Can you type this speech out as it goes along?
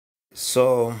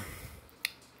So,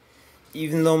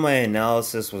 even though my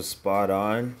analysis was spot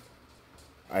on,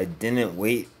 I didn't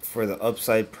wait for the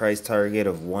upside price target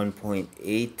of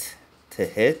 1.8 to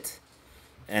hit.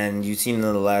 And you seen in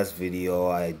the last video,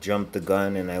 I jumped the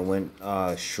gun and I went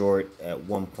short at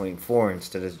 1.4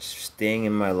 instead of staying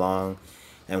in my long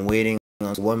and waiting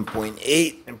on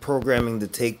 1.8 and programming to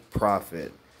take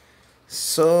profit.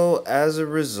 So as a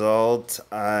result,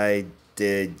 I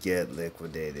did get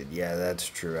liquidated. Yeah, that's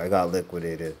true. I got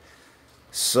liquidated.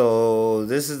 So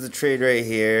this is the trade right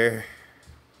here.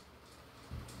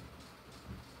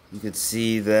 You could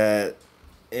see that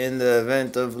in the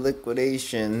event of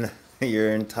liquidation,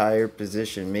 your entire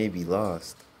position may be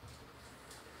lost.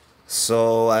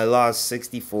 So I lost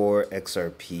 64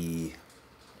 XRP,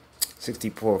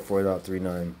 64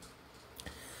 4.39.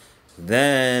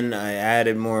 Then I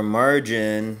added more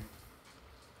margin,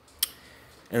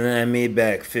 and then I made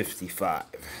back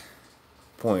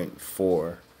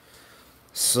 55.4.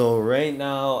 So right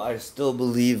now I still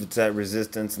believe it's at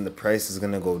resistance and the price is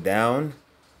gonna go down.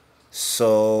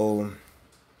 So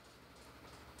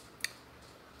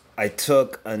I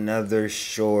took another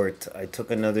short.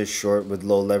 With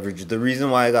low leverage. The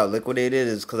reason why I got liquidated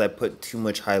is because I put too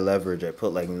much high leverage. I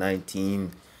put like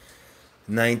 19x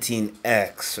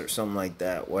or something like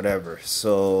that, whatever.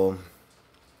 So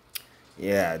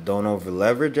yeah, don't over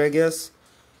leverage, I guess.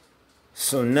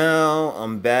 So now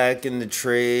I'm back in the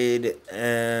trade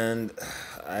and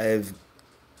I've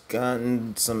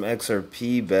gotten some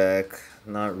XRP back.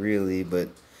 Not really, but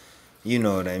you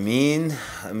know what I mean.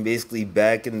 I'm basically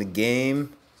back in the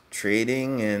game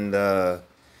trading, and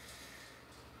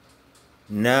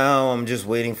now I'm just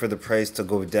waiting for the price to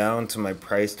go down to my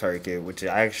price target, which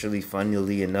actually,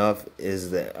 funnily enough,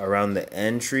 is around the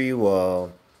entry.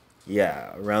 Well,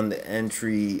 yeah, around the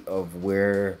entry of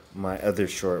where my other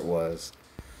short was.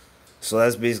 So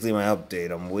that's basically my update.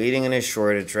 I'm waiting in a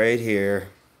short. It's right here,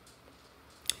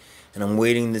 and I'm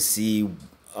waiting to see.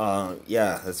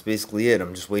 Yeah, that's basically it.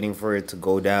 I'm just waiting for it to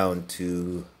go down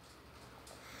to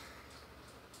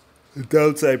the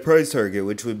downside price target,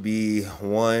 which would be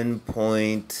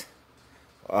 1.15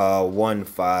 or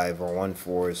 1.4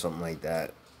 or something like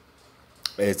that.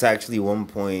 It's actually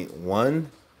 1.1,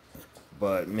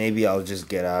 but maybe I'll just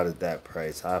get out at that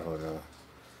price. I don't know.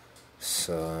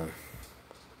 So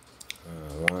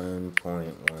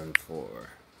 1.14.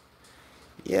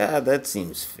 Yeah, that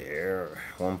seems fair.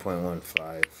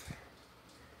 1.15.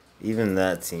 Even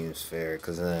that seems fair,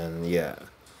 because then, yeah,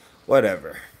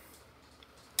 whatever.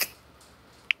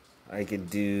 I could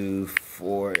do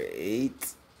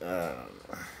 4.8.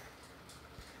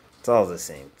 It's all the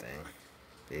same thing,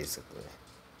 basically.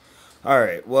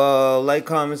 Alright, well, like,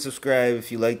 comment, subscribe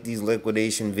if you like these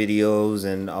liquidation videos,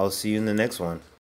 and I'll see you in the next one.